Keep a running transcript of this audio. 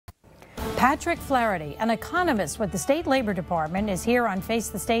Patrick Flaherty, an economist with the State Labor Department, is here on Face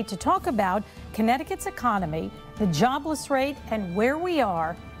the State to talk about Connecticut's economy, the jobless rate, and where we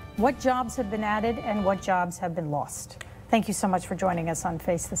are, what jobs have been added and what jobs have been lost. Thank you so much for joining us on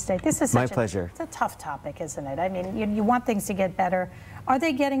Face the State. This is my pleasure. It's a tough topic, isn't it? I mean, you want things to get better. Are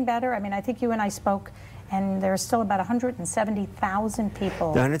they getting better? I mean, I think you and I spoke, and there's still about 170,000 people.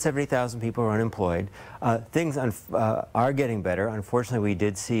 170,000 people are unemployed. Things are getting better. Unfortunately, we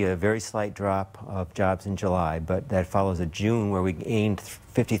did see a very slight drop of jobs in July, but that follows a June where we gained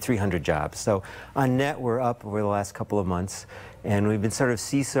 5,300 jobs. So on net, we're up over the last couple of months, and we've been sort of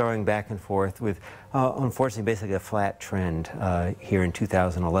seesawing back and forth with, unfortunately, basically a flat trend here in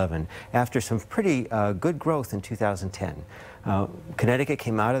 2011 after some pretty good growth in 2010. Connecticut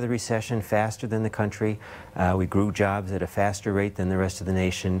came out of the recession faster than the country. We grew jobs at a faster rate than the rest of the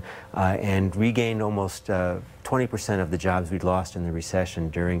nation and regained almost 20% of the jobs we'd lost in the recession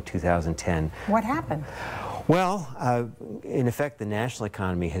during 2010. What happened? Well, in effect, the national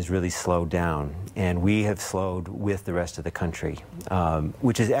economy has really slowed down, and we have slowed with the rest of the country,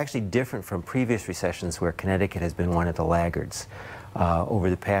 which is actually different from previous recessions where Connecticut has been one of the laggards. Over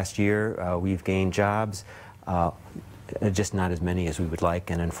the past year, we've gained jobs. Just not as many as we would like,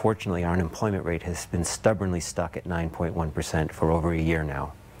 and unfortunately our unemployment rate has been stubbornly stuck at 9.1% for over a year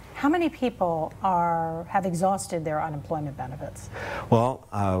now. How many people have exhausted their unemployment benefits?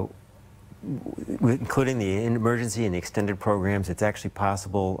 Well, including the emergency and the extended programs, it's actually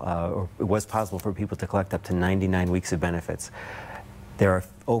possible, or it was possible for people to collect up to 99 weeks of benefits. There are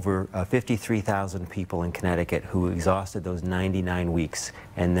over 53,000 people in Connecticut who exhausted those 99 weeks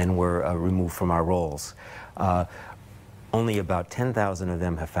and then were removed from our rolls. Only about 10,000 of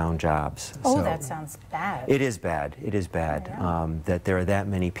them have found jobs. Oh, so that sounds bad. It is bad. It is bad Yeah. that there are that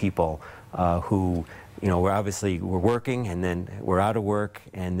many people who, you know, we're working and then we're out of work,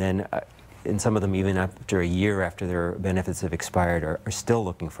 and then and some of them even after a year after their benefits have expired are still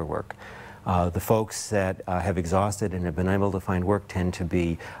looking for work. The folks that have exhausted and have been able to find work tend to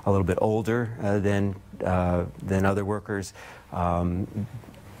be a little bit older than other workers.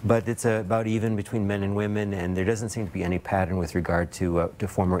 But it's about even between men and women, and there doesn't seem to be any pattern with regard to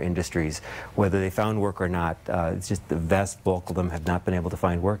former industries, whether they found work or not. It's just the vast bulk of them have not been able to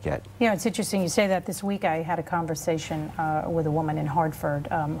find work yet. Yeah, it's interesting you say that. This week I had a conversation with a woman in Hartford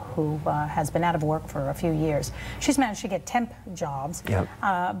who has been out of work for a few years. She's managed to get temp jobs, Yep.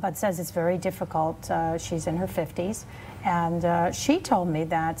 But says it's very difficult. She's in her 50s, and she told me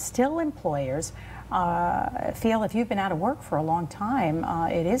that still employers feel if you've been out of work for a long time,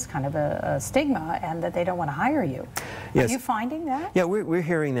 it is kind of a stigma, and that they don't want to hire you. Yes. Are you finding that? Yeah, we're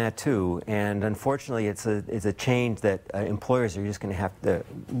hearing that too, and unfortunately it's a change that employers are just going to have to,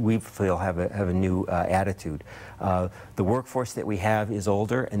 we feel, have a new attitude. The workforce that we have is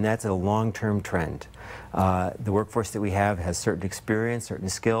older, and that's a long-term trend. The workforce that we have has certain experience, certain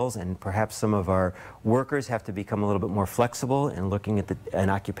skills, and perhaps some of our workers have to become a little bit more flexible in looking at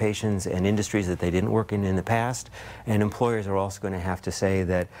occupations and industries that they didn't work in the past. And employers are also going to have to say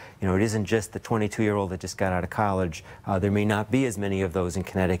that, you know, it isn't just the 22-year-old that just got out of college. There may not be as many of those in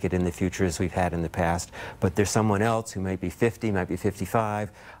Connecticut in the future as we've had in the past, but there's someone else who might be 50, might be 55,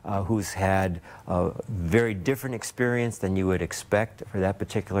 who's had a very different experience than you would expect for that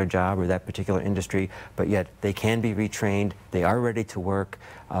particular job or that particular industry, but yet they can be retrained, they are ready to work.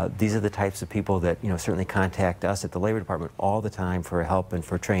 These are the types of people that, you know, certainly contact us at the Labor Department all the time for help and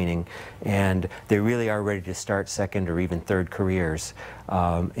for training, and they really are ready to start second or even third careers.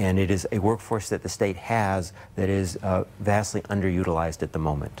 And it is a workforce that the state has that is vastly underutilized at the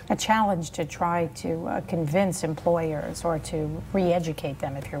moment. A challenge to try to convince employers or to re-educate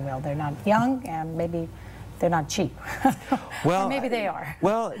them, if you will. They're not young, and maybe they're not cheap. Well, or maybe they are.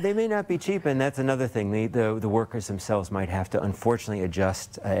 Well, they may not be cheap, and that's another thing. The workers themselves might have to, unfortunately,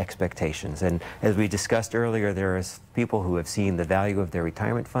 adjust expectations. And as we discussed earlier, there are people who have seen the value of their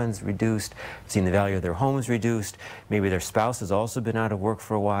retirement funds reduced, seen the value of their homes reduced. Maybe their spouse has also been out of work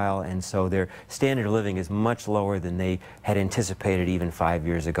for a while, and so their standard of living is much lower than they had anticipated even 5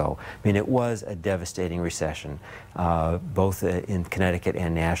 years ago. I mean, it was a devastating recession, both in Connecticut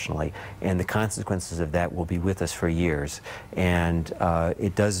and nationally, and the consequences of that will be with us for years. And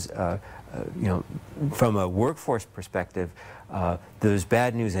it does, you know, from a workforce perspective, there's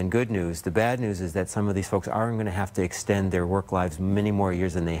bad news and good news. The bad news is that some of these folks are going to have to extend their work lives many more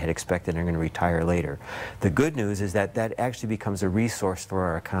years than they had expected and are going to retire later. The good news is that that actually becomes a resource for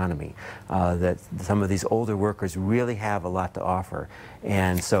our economy, that some of these older workers really have a lot to offer.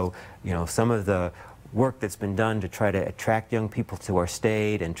 And so, you know, some of the work that's been done to try to attract young people to our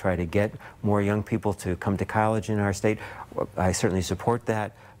state and try to get more young people to come to college in our state, I certainly support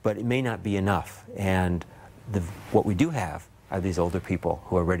that. but it may not be enough. And what we do have are these older people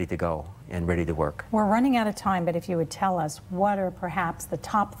who are ready to go and ready to work. We're running out of time, but if you would tell us what are perhaps the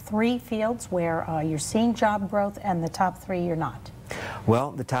top 3 fields where you're seeing job growth and the top 3 you're not.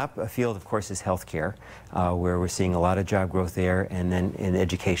 Well, the top field, of course, is healthcare, where we're seeing a lot of job growth there, and then in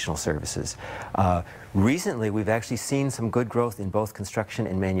educational services. Recently, we've actually seen some good growth in both construction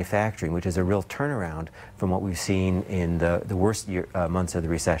and manufacturing, which is a real turnaround from what we've seen in the worst months of the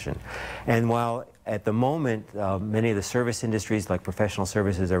recession. And while at the moment, many of the service industries, like professional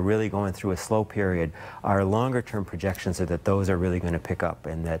services, are really going through a slow period, our longer-term projections are that those are really going to pick up,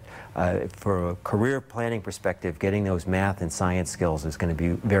 and that for a career planning perspective, getting those math and science skills is going to be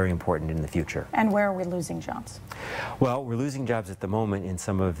very important in the future. And where are we losing jobs? Well, we're losing jobs at the moment in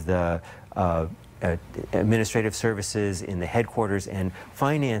some of the administrative services, in the headquarters, and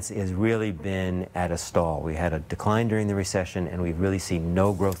finance has really been at a stall. We had a decline during the recession, and we've really seen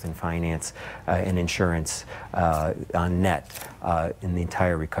no growth in finance and insurance on net in the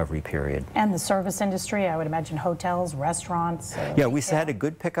entire recovery period. And the service industry, I would imagine hotels, restaurants. Yeah, we had a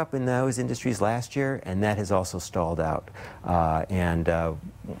good pickup in those industries last year, and that has also stalled out.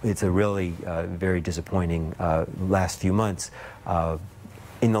 It's a really very disappointing last few months.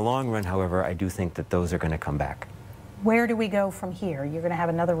 In the long run, however, I do think that those are going to come back. Where do we go from here? You're going to have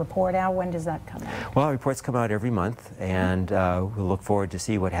another report out. When does that come out? Well, reports come out every month, and we'll look forward to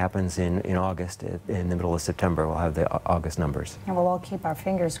see what happens in August. In the middle of September, we'll have the August numbers. And we'll all keep our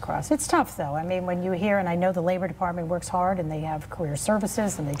fingers crossed. It's tough, though. I mean, when you hear, and I know the Labor Department works hard, and they have career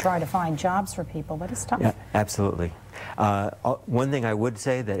services, and they try to find jobs for people, but it's tough. Yeah, absolutely. One thing I would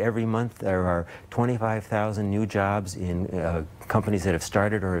say, that every month there are 25,000 new jobs in companies that have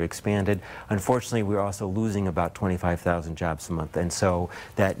started or have expanded. Unfortunately, we're also losing about 25,000 jobs a month, and so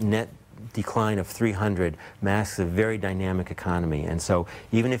that net decline of 300 masks a very dynamic economy. And so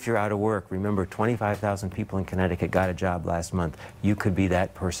even if you're out of work, remember 25,000 people in Connecticut got a job last month. You could be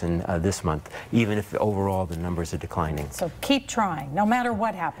that person this month, even if overall the numbers are declining. So keep trying, no matter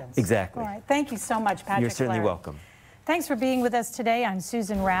what happens. Exactly. All right. Thank you so much, Patrick. You're certainly Flaherty. welcome. Thanks for being with us today. I'm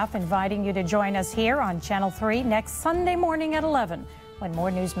Susan Raff, inviting you to join us here on Channel 3 next Sunday morning at 11 when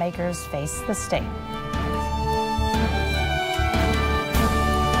more newsmakers face the state.